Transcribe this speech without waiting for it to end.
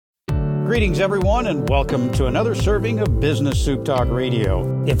Greetings, everyone, and welcome to another serving of Business Soup Talk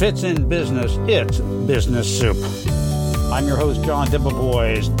Radio. If it's in business, it's Business Soup. I'm your host, John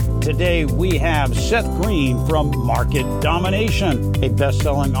Debevoise. Today, we have Seth Green from Market Domination, a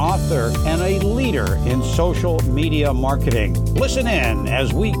best-selling author and a leader in social media marketing. Listen in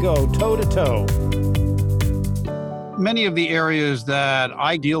as we go toe-to-toe. Many of the areas that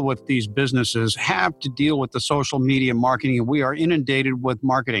I deal with these businesses have to deal with the social media marketing, and we are inundated with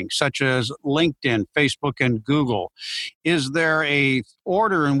marketing, such as LinkedIn, Facebook, and Google. Is there a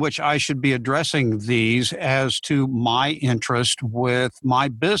order in which I should be addressing these as to my interest with my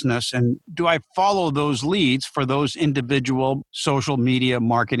business? And do I follow those leads for those individual social media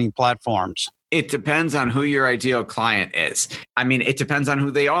marketing platforms? It depends on who your ideal client is. I mean, it depends on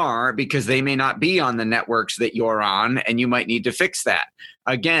who they are because they may not be on the networks that you're on, and you might need to fix that.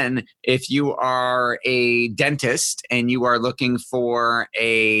 Again, if you are a dentist and you are looking for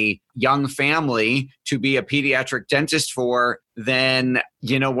a young family to be a pediatric dentist for, then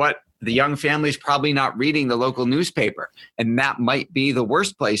you know what? The young family is probably not reading the local newspaper, and that might be the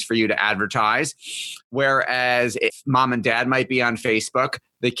worst place for you to advertise. Whereas if mom and dad might be on Facebook,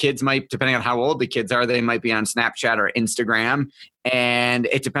 the kids might, depending on how old the kids are, they might be on Snapchat or Instagram. And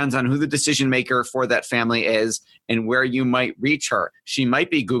it depends on who the decision maker for that family is and where you might reach her. She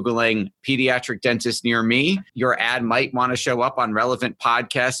might be Googling pediatric dentist near me. Your ad might want to show up on relevant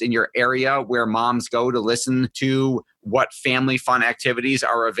podcasts in your area where moms go to listen to what family fun activities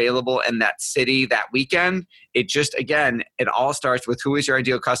are available in that city that weekend. It just, again, it all starts with who is your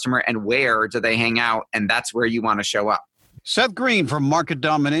ideal customer and where do they hang out, and that's where you want to show up. Seth Green from Market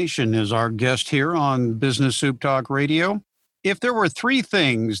Domination is our guest here on Business Soup Talk Radio. If there were three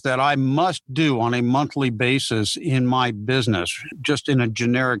things that I must do on a monthly basis in my business, just in a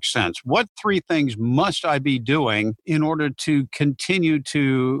generic sense, what three things must I be doing in order to continue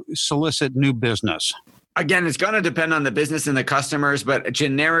to solicit new business? Again, it's going to depend on the business and the customers, but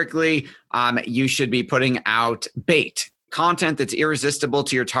generically, you should be putting out bait. Content that's irresistible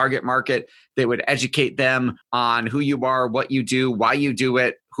to your target market that would educate them on who you are, what you do, why you do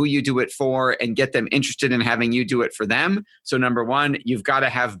it, who you do it for, and get them interested in having you do it for them. So number one, you've got to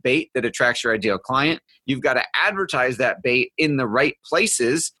have bait that attracts your ideal client. You've got to advertise that bait in the right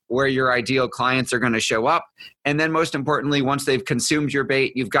places where your ideal clients are going to show up. And then most importantly, once they've consumed your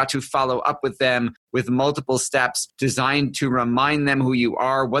bait, you've got to follow up with them with multiple steps designed to remind them who you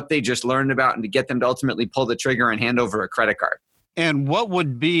are, what they just learned about, and to get them to ultimately pull the trigger and hand over a credit card. And what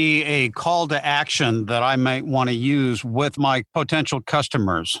would be a call to action that I might want to use with my potential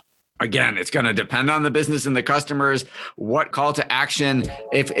customers? Again, it's going to depend on the business and the customers. What call to action?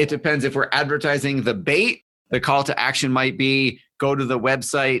 If it depends, if we're advertising the bait, the call to action might be go to the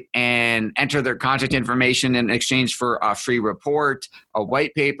website and enter their contact information in exchange for a free report, a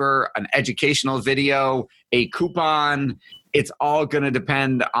white paper, an educational video, a coupon. It's all going to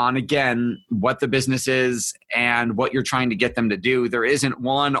depend on, again, what the business is and what you're trying to get them to do. There isn't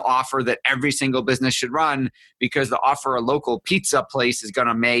one offer that every single business should run because the offer a local pizza place is going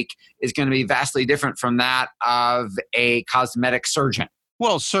to make is going to be vastly different from that of a cosmetic surgeon.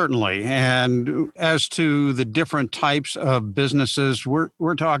 Well, certainly. And as to the different types of businesses,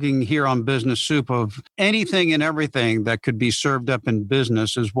 we're talking here on Business Soup of anything and everything that could be served up in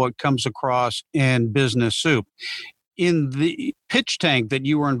business is what comes across in Business Soup. In the pitch tank that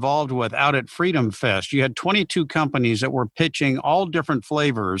you were involved with out at Freedom Fest, you had 22 companies that were pitching all different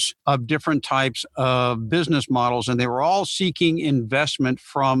flavors of different types of business models, and they were all seeking investment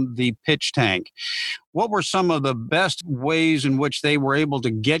from the pitch tank. What were some of the best ways in which they were able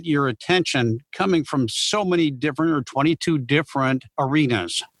to get your attention coming from so many different or 22 different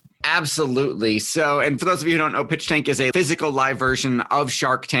arenas? Absolutely. So, and for those of you who don't know, Pitch Tank is a physical live version of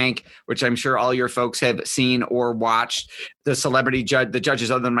Shark Tank, which I'm sure all your folks have seen or watched. The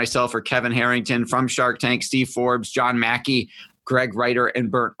judges other than myself are Kevin Harrington from Shark Tank, Steve Forbes, John Mackey, Greg Reiter, and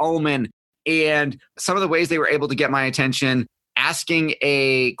Bert Ullman. And some of the ways they were able to get my attention, asking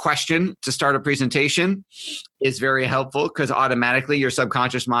a question to start a presentation is very helpful because automatically your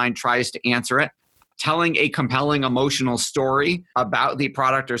subconscious mind tries to answer it. Telling a compelling emotional story about the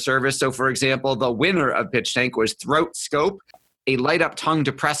product or service. So for example, the winner of Pitch Tank was Throat Scope, a light up tongue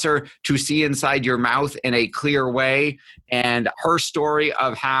depressor to see inside your mouth in a clear way. And her story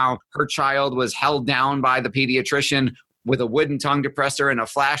of how her child was held down by the pediatrician with a wooden tongue depressor and a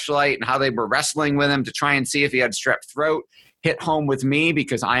flashlight and how they were wrestling with him to try and see if he had strep throat hit home with me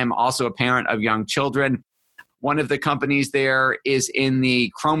because I am also a parent of young children. One of the companies there is in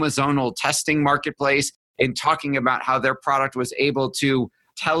the chromosomal testing marketplace and talking about how their product was able to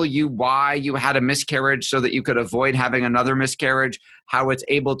tell you why you had a miscarriage so that you could avoid having another miscarriage, how it's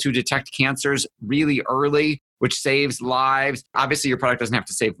able to detect cancers really early, which saves lives. Obviously, your product doesn't have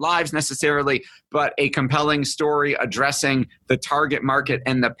to save lives necessarily, but a compelling story addressing the target market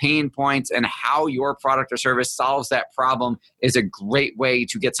and the pain points and how your product or service solves that problem is a great way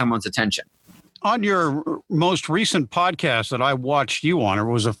to get someone's attention. On your most recent podcast that I watched you on, it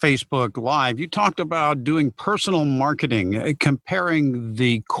was a Facebook Live, you talked about doing personal marketing, comparing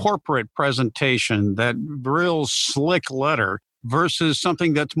the corporate presentation, that real slick letter, versus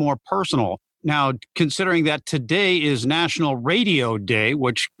something that's more personal. Now, considering that today is National Radio Day,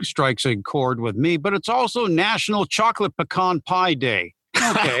 which strikes a chord with me, but it's also National Chocolate Pecan Pie Day.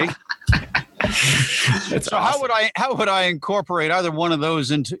 Okay. So awesome. how would I incorporate either one of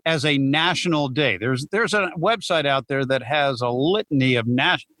those into as a national day? There's a website out there that has a litany of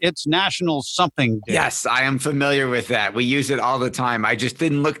it's National Something Day. Yes, I am familiar with that. We use it all the time. I just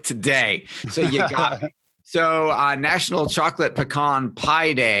didn't look today. So you got me. So National Chocolate Pecan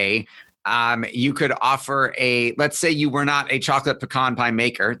Pie Day. You could offer let's say you were not a chocolate pecan pie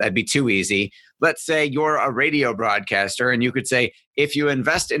maker. That'd be too easy. Let's say you're a radio broadcaster and you could say, if you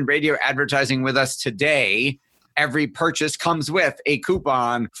invest in radio advertising with us today, every purchase comes with a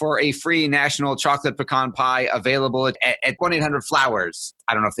coupon for a free National Chocolate Pecan Pie available at 1-800-Flowers.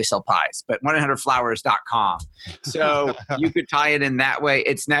 I don't know if they sell pies, but 1-800-Flowers.com. So you could tie it in that way.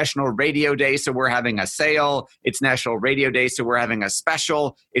 It's National Radio Day, so we're having a sale. It's National Radio Day, so we're having a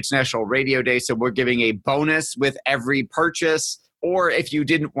special. It's National Radio Day, so we're giving a bonus with every purchase. Or if you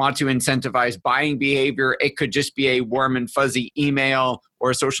didn't want to incentivize buying behavior, it could just be a warm and fuzzy email or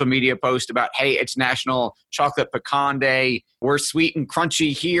a social media post about, hey, it's National Chocolate Pecan Day. We're sweet and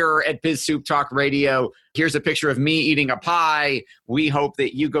crunchy here at Biz Soup Talk Radio. Here's a picture of me eating a pie. We hope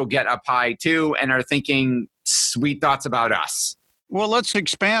that you go get a pie too and are thinking sweet thoughts about us. Well, let's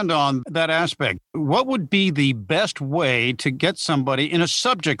expand on that aspect. What would be the best way to get somebody in a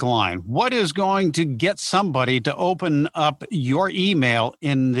subject line? What is going to get somebody to open up your email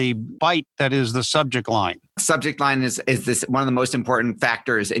in the bite that is the subject line? Subject line is this one of the most important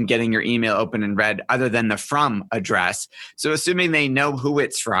factors in getting your email open and read, other than the from address. So assuming they know who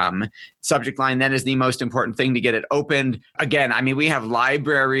it's from, subject line then is the most important thing to get it opened. Again, I mean, we have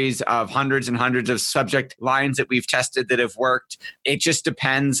libraries of hundreds and hundreds of subject lines that we've tested that have worked. It just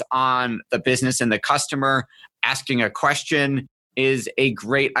depends on the business and the customer. Asking a question is a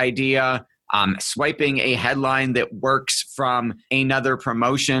great idea. Swiping a headline that works from another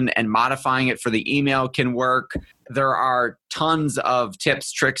promotion and modifying it for the email can work. There are tons of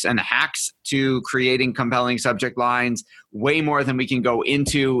tips, tricks, and hacks to creating compelling subject lines, way more than we can go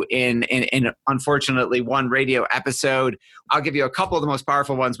into in unfortunately, one radio episode. I'll give you a couple of the most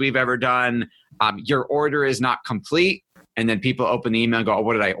powerful ones we've ever done. Your order is not complete. And then people open the email and go, oh,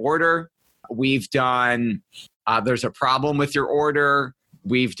 what did I order? We've done, there's a problem with your order.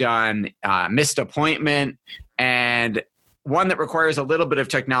 We've done missed appointment, and one that requires a little bit of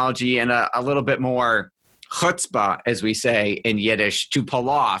technology and a little bit more chutzpah, as we say in Yiddish, to pull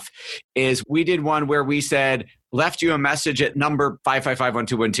off, is we did one where we said, left you a message at number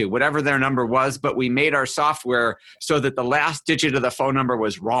 5551212, whatever their number was, but we made our software so that the last digit of the phone number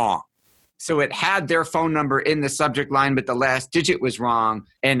was wrong. So it had their phone number in the subject line, but the last digit was wrong.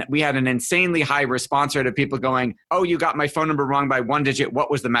 And we had an insanely high response rate of people going, oh, you got my phone number wrong by one digit. What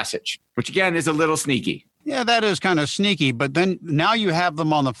was the message? Which again is a little sneaky. Yeah, that is kind of sneaky. But then now you have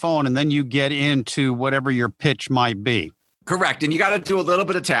them on the phone and then you get into whatever your pitch might be. Correct. And you got to do a little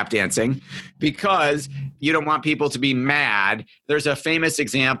bit of tap dancing because you don't want people to be mad. There's a famous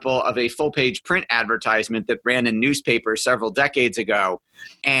example of a full-page print advertisement that ran in newspapers several decades ago.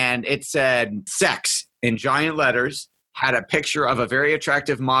 And it said sex in giant letters, had a picture of a very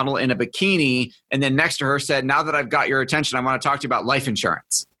attractive model in a bikini. And then next to her said, now that I've got your attention, I want to talk to you about life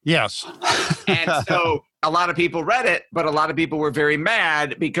insurance. Yes. And so a lot of people read it, but a lot of people were very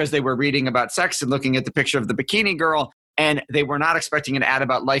mad because they were reading about sex and looking at the picture of the bikini girl. And they were not expecting an ad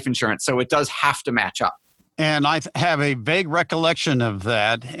about life insurance. So it does have to match up. And I have a vague recollection of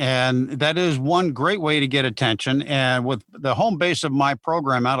that. And that is one great way to get attention. And with the home base of my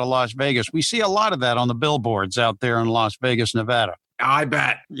program out of Las Vegas, we see a lot of that on the billboards out there in Las Vegas, Nevada. I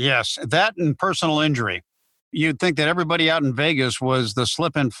bet. Yes, that and personal injury. You'd think that everybody out in Vegas was the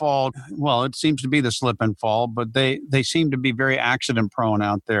slip and fall. Well, it seems to be the slip and fall, but they seem to be very accident prone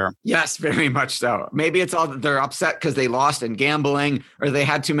out there. Yes, very much so. Maybe it's all that they're upset because they lost in gambling or they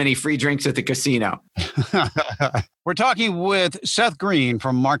had too many free drinks at the casino. We're talking with Seth Green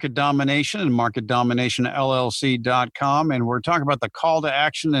from Market Domination and MarketDominationLLC.com, and we're talking about the call to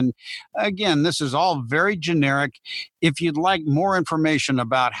action. And again, this is all very generic. If you'd like more information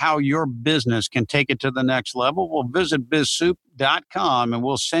about how your business can take it to the next level, we'll visit BizSoup.com and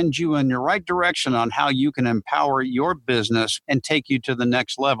we'll send you in the right direction on how you can empower your business and take you to the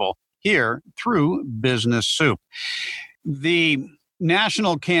next level here through Business Soup. The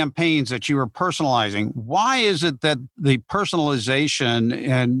national campaigns that you are personalizing, why is it that the personalization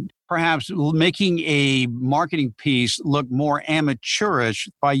and perhaps making a marketing piece look more amateurish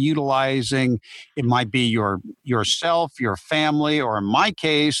by utilizing, it might be yourself, your family, or in my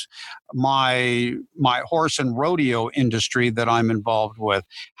case, my horse and rodeo industry that I'm involved with?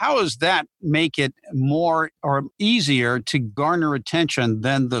 How does that make it more or easier to garner attention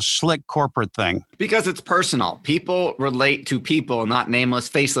than the slick corporate thing? Because it's personal. People relate to people, not nameless,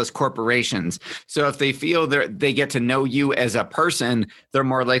 faceless corporations. So if they feel they get to know you as a person, they're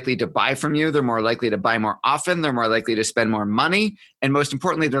more likely to buy from you. They're more likely to buy more often. They're more likely to spend more money. And most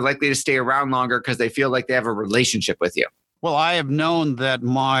importantly, they're likely to stay around longer because they feel like they have a relationship with you. Well, I have known that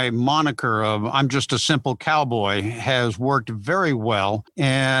my moniker of I'm just a simple cowboy has worked very well,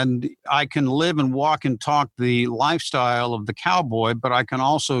 and I can live and walk and talk the lifestyle of the cowboy, but I can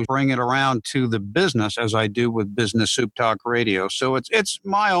also bring it around to the business as I do with Business Soup Talk Radio. So it's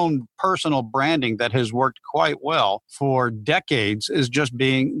my own personal branding that has worked quite well for decades, is just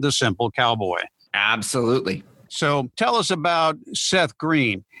being the simple cowboy. Absolutely. So tell us about Seth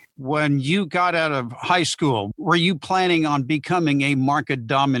Green. When you got out of high school, were you planning on becoming a market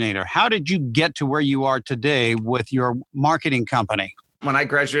dominator? How did you get to where you are today with your marketing company? When I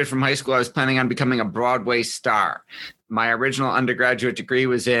graduated from high school, I was planning on becoming a Broadway star. My original undergraduate degree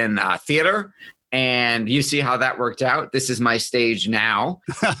was in theater, and you see how that worked out. This is my stage now.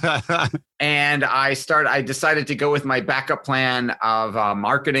 And I decided to go with my backup plan of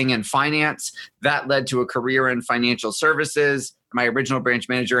marketing and finance. That led to a career in financial services. My original branch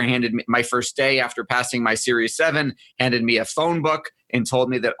manager handed me my first day after passing my Series 7, handed me a phone book and told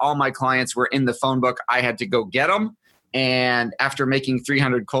me that all my clients were in the phone book. I had to go get them. And after making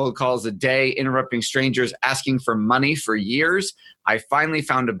 300 cold calls a day, interrupting strangers, asking for money for years, I finally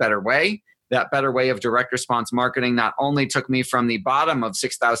found a better way. That better way of direct response marketing not only took me from the bottom of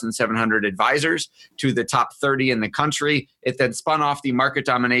 6,700 advisors to the top 30 in the country, it then spun off the Market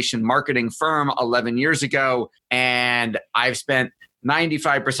Domination marketing firm 11 years ago. And I've spent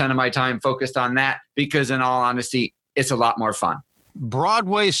 95% of my time focused on that because, in all honesty, it's a lot more fun.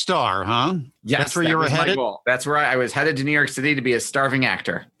 Broadway star, huh? Yes, that's where you were headed? That's where I was headed to New York City to be a starving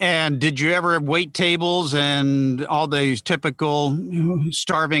actor. And did you ever wait tables and all these typical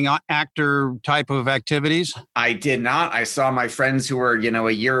starving actor type of activities? I did not. I saw my friends who were,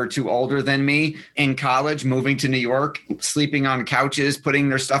 a year or two older than me in college, moving to New York, sleeping on couches, putting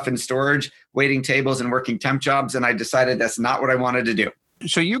their stuff in storage, waiting tables and working temp jobs. And I decided that's not what I wanted to do.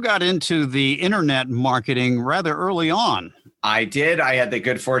 So you got into the internet marketing rather early on. I did. I had the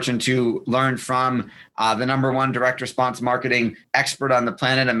good fortune to learn from the number one direct response marketing expert on the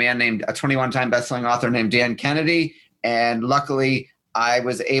planet, a 21-time bestselling author named Dan Kennedy. And luckily, I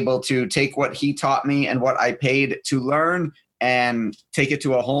was able to take what he taught me and what I paid to learn and take it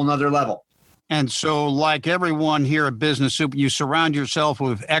to a whole nother level. And so, like everyone here at Business Soup, you surround yourself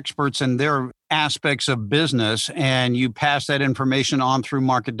with experts in their aspects of business, and you pass that information on through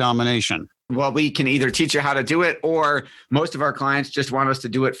Market Domination. Well, we can either teach you how to do it, or most of our clients just want us to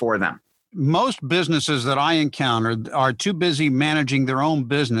do it for them. Most businesses that I encountered are too busy managing their own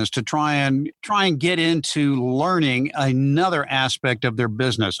business to try and get into learning another aspect of their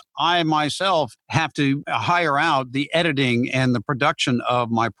business. I myself have to hire out the editing and the production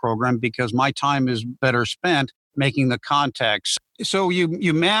of my program because my time is better spent making the contacts. So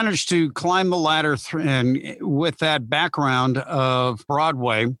you managed to climb the ladder and with that background of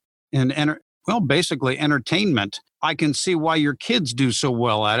Broadway and basically entertainment. I can see why your kids do so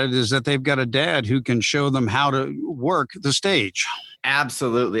well at it, is that they've got a dad who can show them how to work the stage.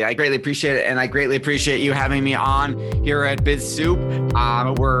 Absolutely. I greatly appreciate it. And I greatly appreciate you having me on here at Biz Soup.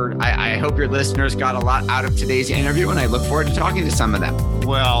 I hope your listeners got a lot out of today's interview, and I look forward to talking to some of them.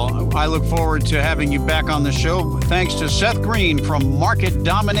 Well, I look forward to having you back on the show. Thanks to Seth Green from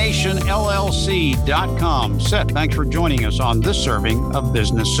MarketDominationLLC.com. Seth, thanks for joining us on this serving of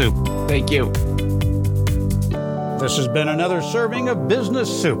Business Soup. Thank you. This has been another serving of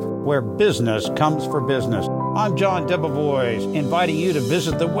Business Soup, where business comes for business. I'm John Debevoise, inviting you to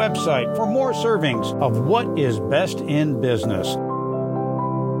visit the website for more servings of what is best in business.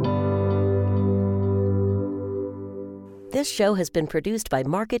 This show has been produced by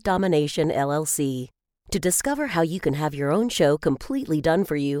Market Domination, LLC. To discover how you can have your own show completely done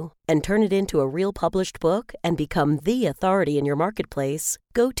for you and turn it into a real published book and become the authority in your marketplace,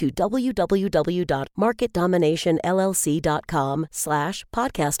 go to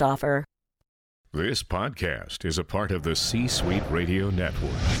www.marketdominationllc.com/podcast offer. This podcast is a part of the C-Suite Radio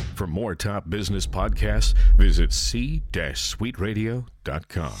Network. For more top business podcasts, visit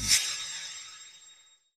c-suiteradio.com.